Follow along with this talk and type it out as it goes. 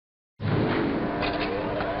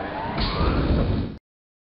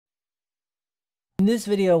In this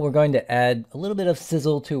video, we're going to add a little bit of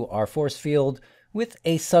sizzle to our force field with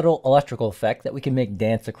a subtle electrical effect that we can make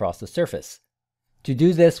dance across the surface. To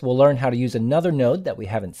do this, we'll learn how to use another node that we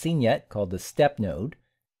haven't seen yet called the step node.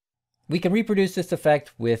 We can reproduce this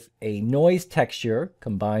effect with a noise texture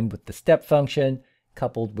combined with the step function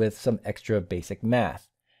coupled with some extra basic math.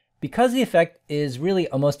 Because the effect is really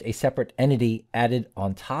almost a separate entity added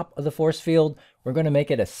on top of the force field, we're going to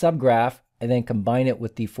make it a subgraph and then combine it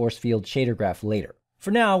with the force field shader graph later. For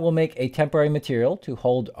now, we'll make a temporary material to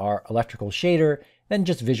hold our electrical shader, then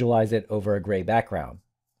just visualize it over a gray background.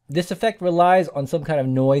 This effect relies on some kind of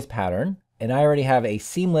noise pattern, and I already have a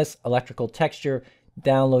seamless electrical texture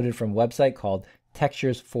downloaded from a website called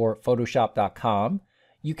texturesforphotoshop.com.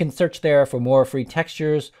 You can search there for more free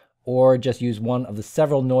textures or just use one of the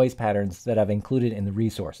several noise patterns that I've included in the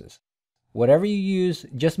resources. Whatever you use,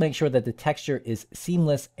 just make sure that the texture is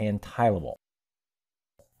seamless and tileable.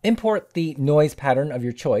 Import the noise pattern of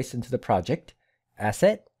your choice into the project.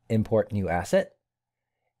 Asset, import new asset.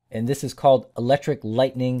 And this is called Electric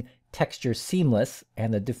Lightning Texture Seamless,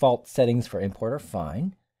 and the default settings for import are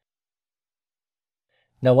fine.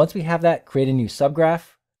 Now once we have that, create a new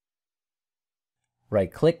subgraph.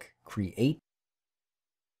 Right-click, create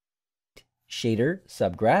shader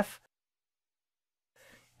subgraph.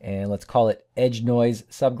 And let's call it Edge Noise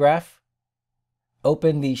Subgraph.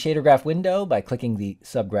 Open the shader graph window by clicking the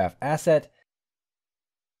subgraph asset.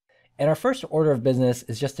 And our first order of business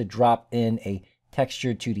is just to drop in a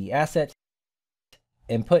texture 2D asset.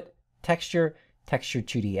 Input texture, texture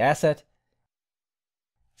 2D asset.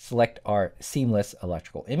 Select our seamless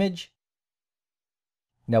electrical image.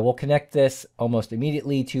 Now we'll connect this almost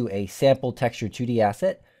immediately to a sample texture 2D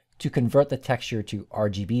asset to convert the texture to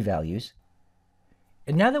RGB values.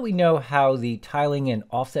 And now that we know how the tiling and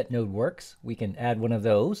offset node works, we can add one of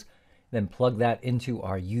those, then plug that into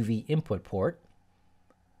our UV input port.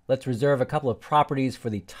 Let's reserve a couple of properties for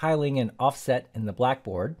the tiling and offset in the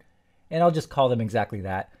blackboard, and I'll just call them exactly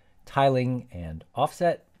that, tiling and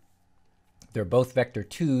offset. They're both vector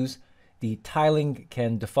 2s. The tiling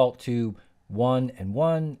can default to 1 and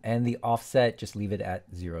 1, and the offset, just leave it at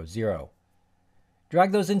 0, 0.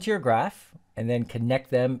 Drag those into your graph, and then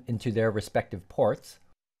connect them into their respective ports.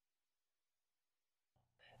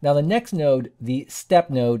 Now the next node, the step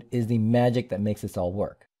node, is the magic that makes this all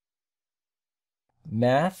work.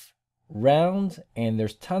 Math, round, and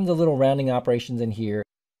there's tons of little rounding operations in here,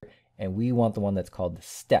 and we want the one that's called the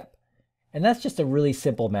step. And that's just a really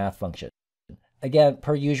simple math function. Again,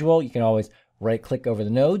 per usual, you can always right-click over the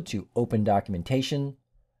node to open documentation.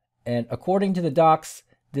 And according to the docs,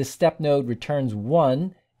 this step node returns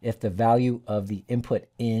 1 if the value of the input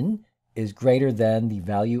in is greater than the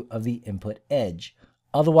value of the input edge.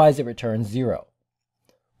 Otherwise, it returns 0.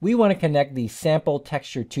 We want to connect the sample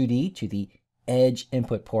texture 2D to the edge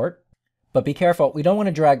input port, but be careful, we don't want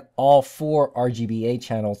to drag all 4 RGBA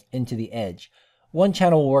channels into the edge. One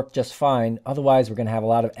channel will work just fine, otherwise we're going to have a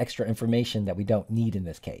lot of extra information that we don't need in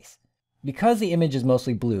this case. Because the image is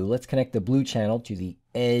mostly blue, let's connect the blue channel to the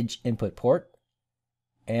edge input port.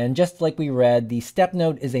 And just like we read, the step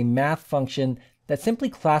node is a math function that simply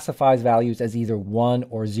classifies values as either 1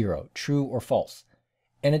 or 0, true or false.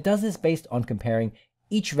 And it does this based on comparing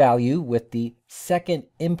each value with the second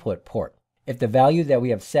input port. If the value that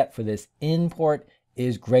we have set for this in port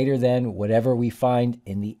is greater than whatever we find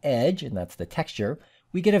in the edge, and that's the texture,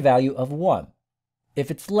 we get a value of 1.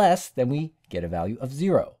 If it's less, then we get a value of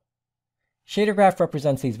 0. Shadergraph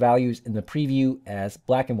represents these values in the preview as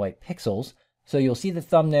black and white pixels, so you'll see the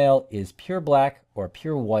thumbnail is pure black or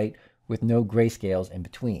pure white with no grayscales in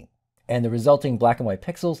between. And the resulting black and white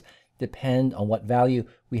pixels depend on what value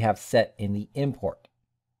we have set in the import.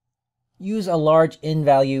 Use a large in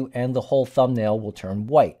value and the whole thumbnail will turn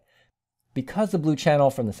white. Because the blue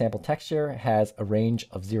channel from the sample texture has a range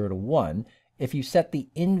of 0 to 1, if you set the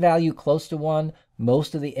in value close to 1,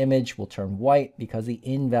 most of the image will turn white because the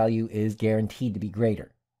in value is guaranteed to be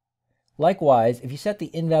greater. Likewise, if you set the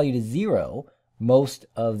in value to 0, most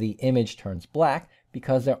of the image turns black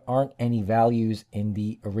because there aren't any values in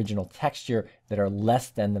the original texture that are less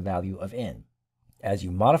than the value of in. As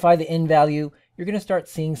you modify the in value, you're going to start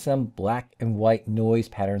seeing some black and white noise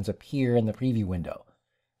patterns appear in the preview window.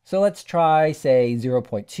 So let's try, say,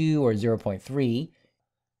 0.2 or 0.3.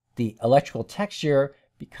 The electrical texture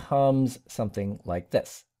becomes something like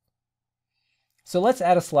this. So let's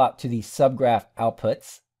add a slot to the subgraph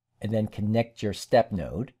outputs and then connect your step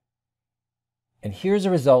node. And here's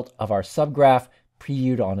a result of our subgraph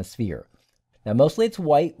previewed on a sphere. Now mostly it's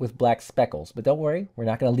white with black speckles, but don't worry, we're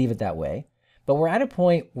not going to leave it that way. But we're at a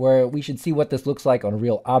point where we should see what this looks like on a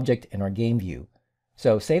real object in our game view.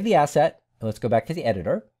 So save the asset And let's go back to the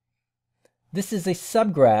editor. This is a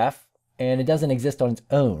subgraph, and it doesn't exist on its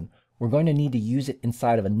own. We're going to need to use it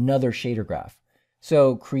inside of another shader graph.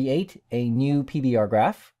 So create a new PBR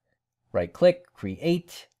graph. Right-click,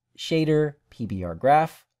 create, shader, PBR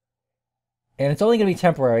graph. And it's only going to be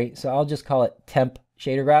temporary, so I'll just call it temp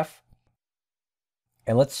shader graph.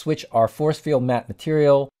 And let's switch our force field matte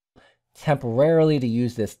material temporarily to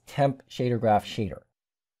use this temp shader graph shader.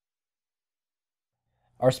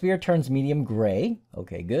 Our sphere turns medium gray.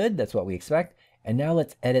 Okay, good. That's what we expect. And now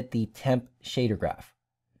let's edit the temp shader graph.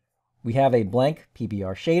 We have a blank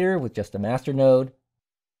PBR shader with just a master node.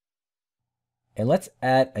 And let's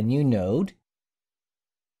add a new node.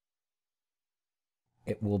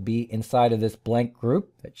 It will be inside of this blank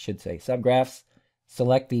group that should say subgraphs.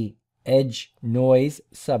 Select the edge noise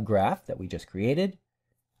subgraph that we just created.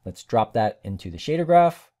 Let's drop that into the shader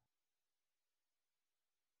graph.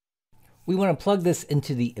 We want to plug this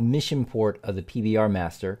into the emission port of the PBR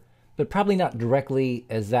master, but probably not directly,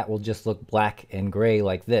 as that will just look black and gray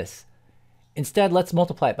like this. Instead, let's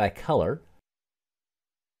multiply it by color.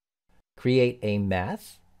 Create a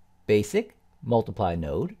math, basic, multiply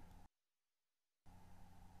node.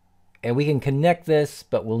 And we can connect this,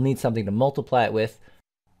 but we'll need something to multiply it with.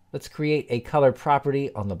 Let's create a color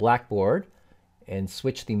property on the blackboard and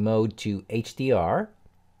switch the mode to HDR.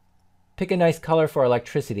 Pick a nice color for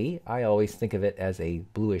electricity. I always think of it as a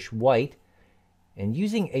bluish white. And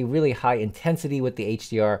using a really high intensity with the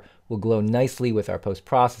HDR will glow nicely with our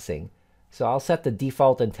post-processing. So I'll set the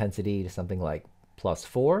default intensity to something like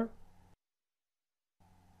 +4.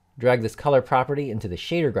 Drag this color property into the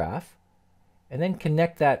shader graph, and then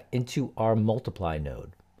connect that into our multiply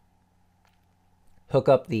node. Hook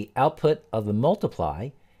up the output of the multiply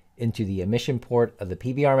into the emission port of the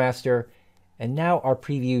PBR master, and now our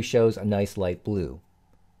preview shows a nice light blue.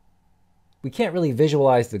 We can't really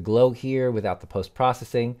visualize the glow here without the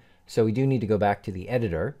post-processing, so we do need to go back to the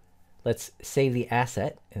editor. Let's save the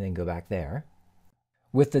asset and then go back there.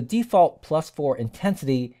 With the default +4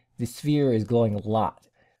 intensity, the sphere is glowing a lot.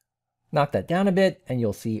 Knock that down a bit and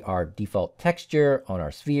you'll see our default texture on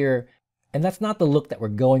our sphere. And that's not the look that we're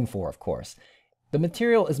going for, of course. The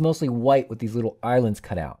material is mostly white with these little islands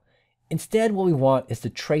cut out. Instead, what we want is to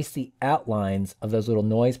trace the outlines of those little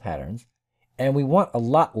noise patterns, and we want a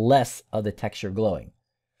lot less of the texture glowing.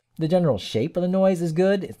 The general shape of the noise is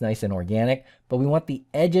good, it's nice and organic, but we want the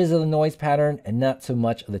edges of the noise pattern and not so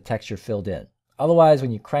much of the texture filled in. Otherwise,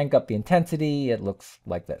 when you crank up the intensity, it looks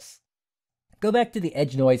like this. Go back to the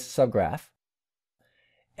edge noise subgraph,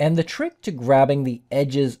 and the trick to grabbing the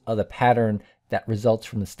edges of the pattern that results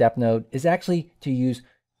from the step node is actually to use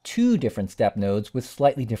two different step nodes with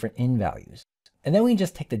slightly different in values. And then we can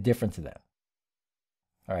just take the difference of them.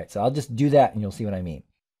 All right, so I'll just do that and you'll see what I mean.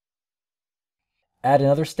 Add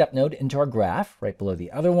another step node into our graph right below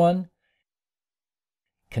the other one.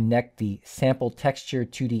 Connect the sample texture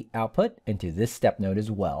 2D output into this step node as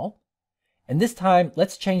well. And this time,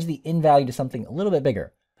 let's change the in value to something a little bit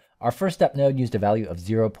bigger. Our first step node used a value of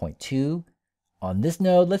 0.2. On this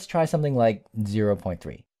node, let's try something like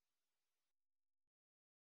 0.3.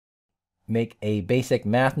 Make a basic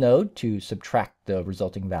math node to subtract the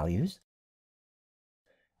resulting values.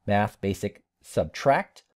 Math basic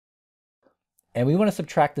subtract. And we want to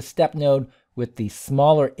subtract the step node with the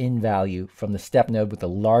smaller in value from the step node with the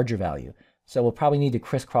larger value. So we'll probably need to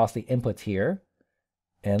crisscross the inputs here.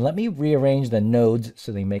 And let me rearrange the nodes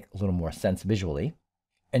so they make a little more sense visually.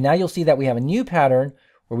 And now you'll see that we have a new pattern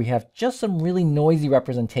where we have just some really noisy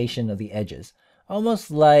representation of the edges,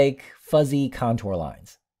 almost like fuzzy contour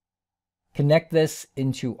lines. Connect this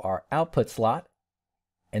into our output slot,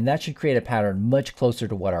 and that should create a pattern much closer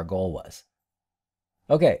to what our goal was.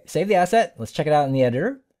 Okay, save the asset. Let's check it out in the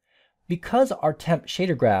editor. Because our temp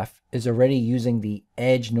shader graph is already using the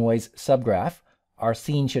edge noise subgraph, our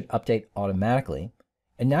scene should update automatically.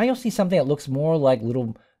 And now you'll see something that looks more like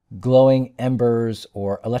little glowing embers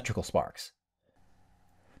or electrical sparks.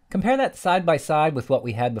 Compare that side by side with what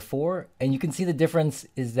we had before, and you can see the difference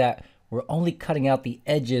is that we're only cutting out the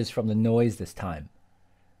edges from the noise this time.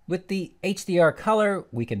 With the HDR color,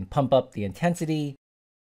 we can pump up the intensity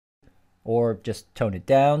or just tone it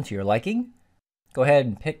down to your liking. Go ahead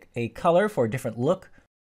and pick a color for a different look.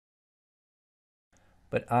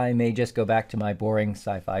 But I may just go back to my boring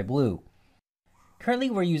sci-fi blue. Currently,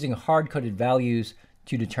 we're using hard-coded values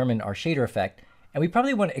to determine our shader effect, and we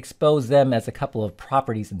probably want to expose them as a couple of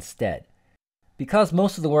properties instead. Because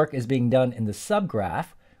most of the work is being done in the subgraph,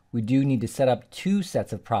 we do need to set up two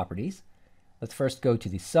sets of properties. Let's first go to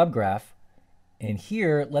the subgraph, and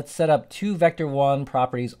here let's set up two vector1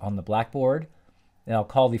 properties on the blackboard. And I'll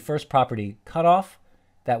call the first property cutoff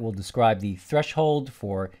That will describe the threshold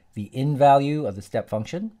for the in value of the step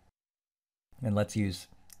function. And let's use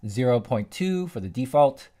 0.2 for the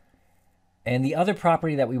default. And the other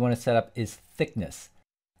property that we want to set up is thickness.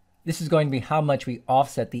 This is going to be how much we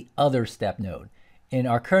offset the other step node. In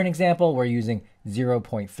our current example, we're using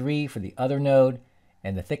 0.3 for the other node,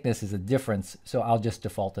 and the thickness is a difference, so I'll just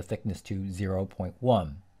default the thickness to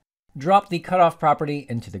 0.1. Drop the cutoff property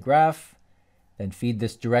into the graph, then feed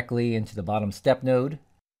this directly into the bottom step node.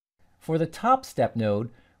 For the top step node,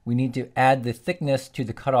 we need to add the thickness to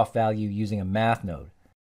the cutoff value using a math node.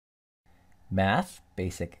 Math,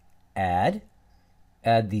 basic add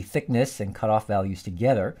the thickness and cutoff values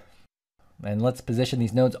together. And let's position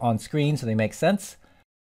these nodes on screen so they make sense.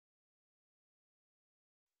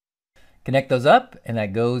 Connect those up, and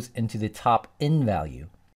that goes into the top in value.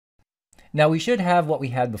 Now we should have what we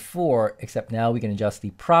had before, except now we can adjust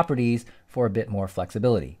the properties for a bit more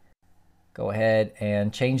flexibility. Go ahead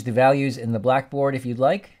and change the values in the blackboard if you'd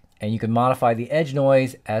like, and you can modify the edge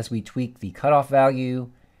noise as we tweak the cutoff value,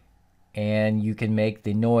 and you can make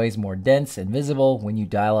the noise more dense and visible when you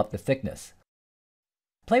dial up the thickness.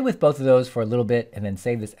 Play with both of those for a little bit and then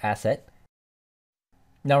save this asset.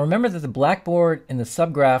 Now remember that the blackboard in the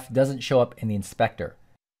subgraph doesn't show up in the inspector.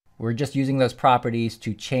 We're just using those properties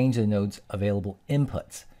to change the node's available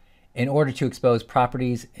inputs. In order to expose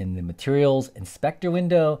properties in the materials inspector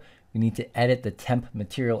window, we need to edit the temp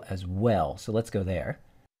material as well. So let's go there.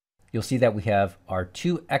 You'll see that we have our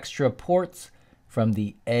 2 extra ports from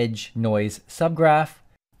the edge noise subgraph.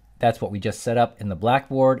 That's what we just set up in the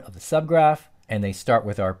blackboard of the subgraph, and they start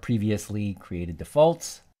with our previously created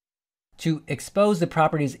defaults. To expose the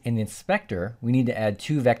properties in the inspector, we need to add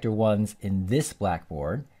 2 vector 1s in this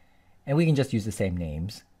blackboard, and we can just use the same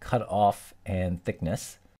names, cutoff and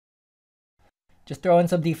thickness. Just throw in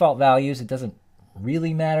some default values. It doesn't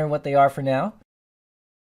really matter what they are for now.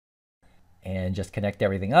 And just connect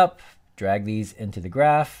everything up, drag these into the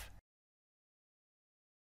graph,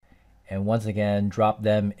 and once again, drop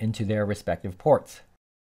them into their respective ports.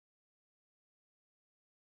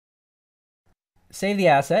 Save the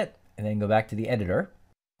asset, and then go back to the editor.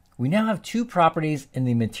 We now have 2 properties in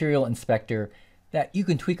the material inspector that you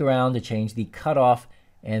can tweak around to change the cutoff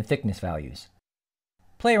and thickness values.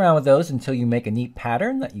 Play around with those until you make a neat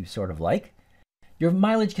pattern that you sort of like. Your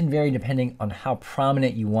mileage can vary depending on how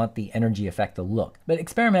prominent you want the energy effect to look, but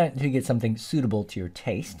experiment until you get something suitable to your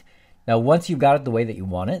taste. Now, once you've got it the way that you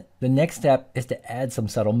want it, the next step is to add some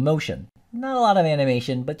subtle motion. Not a lot of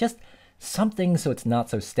animation, but just something so it's not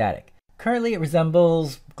so static. Currently, it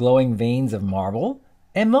resembles glowing veins of marble,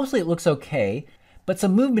 and mostly it looks okay, but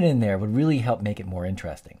some movement in there would really help make it more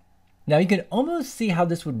interesting. Now, you can almost see how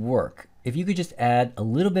this would work if you could just add a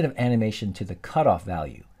little bit of animation to the cutoff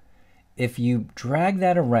value. If you drag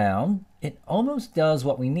that around, it almost does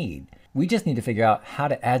what we need. We just need to figure out how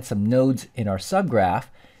to add some nodes in our subgraph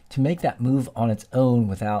to make that move on its own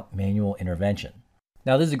without manual intervention.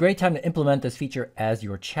 Now, this is a great time to implement this feature as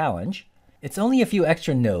your challenge. It's only a few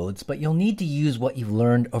extra nodes, but you'll need to use what you've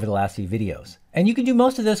learned over the last few videos. And you can do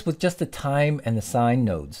most of this with just the time and the sine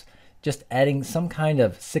nodes. Just adding some kind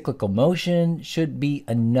of cyclical motion should be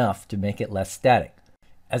enough to make it less static.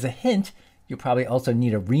 As a hint, you'll probably also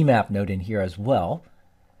need a remap node in here as well.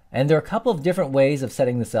 And there are a couple of different ways of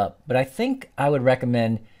setting this up, but I think I would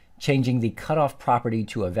recommend changing the cutoff property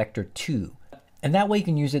to a vector 2. And that way you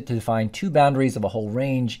can use it to define 2 boundaries of a whole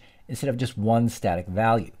range instead of just one static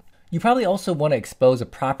value. You probably also want to expose a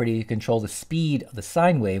property to control the speed of the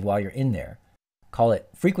sine wave while you're in there. Call it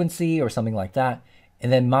frequency or something like that,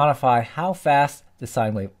 and then modify how fast the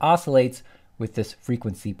sine wave oscillates with this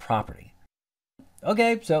frequency property.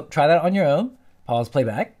 Okay, so try that on your own. Pause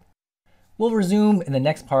playback. We'll resume in the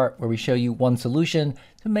next part where we show you one solution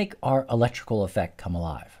to make our electrical effect come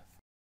alive.